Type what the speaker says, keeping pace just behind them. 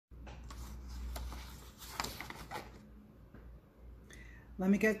Let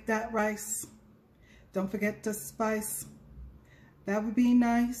me get that rice. Don't forget the spice. That would be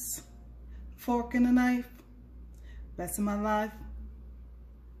nice. Fork and a knife. Best of my life.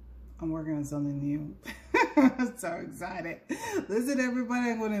 I'm working on something new. I'm so excited. Listen,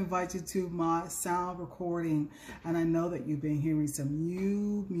 everybody, I'm going to invite you to my sound recording. And I know that you've been hearing some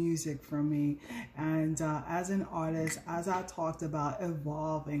new music from me. And as an artist, as I talked about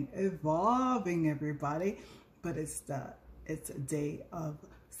evolving, everybody. But it's a day of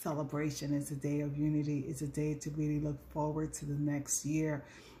celebration. It's a day of unity. It's a day to really look forward to the next year.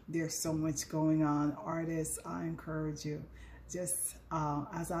 There's so much going on. Artists, I encourage you. Just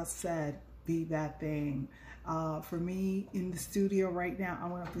as I said, be that thing. For me in the studio right now, I'm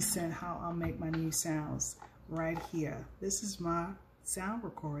going to present how I make my new sounds right here. This is my sound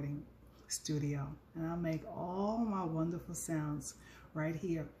recording studio, and I make all my wonderful sounds right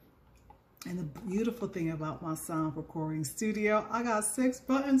here. And the beautiful thing about my sound recording studio, I got 6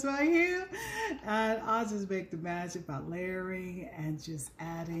 buttons right here, and I just make the magic by layering and just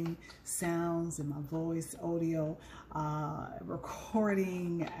adding sounds in my voice, audio,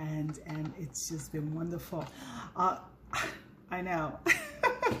 recording, and it's just been wonderful. I know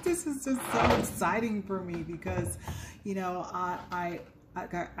this is just so exciting for me because, you know, I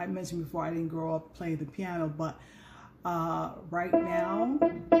mentioned before I didn't grow up playing the piano, but right now,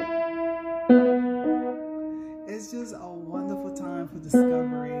 it's just a wonderful time for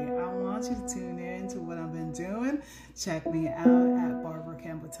discovery. I want you to tune in to what I've been doing. Check me out at Barbara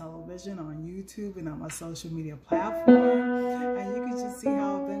Campbell Television on YouTube and on my social media platform. And you can just see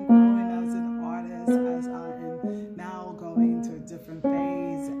how I've been growing as an artist, as I am now going into a different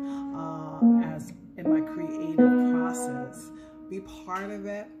phase as in my creative process. Be part of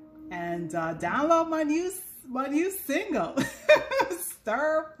it and download my new single,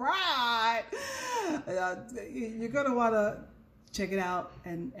 Stir Fried. You're gonna want to check it out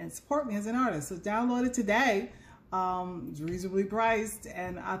and support me as an artist. So download it today. It's reasonably priced,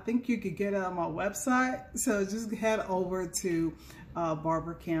 and I think you could get it on my website. So just head over to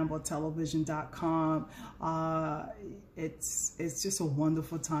barbaracampbelltelevision.com. It's just a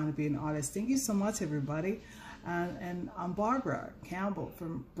wonderful time to be an artist. Thank you so much, everybody. And I'm Barbara Campbell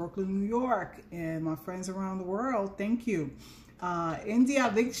from Brooklyn, New York, and my friends around the world, thank you. India,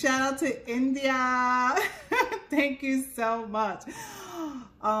 big shout out to India. Thank you so much.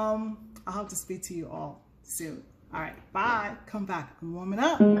 I hope to speak to you all soon. All right, bye. Come back. I'm warming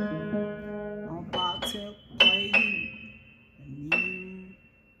up.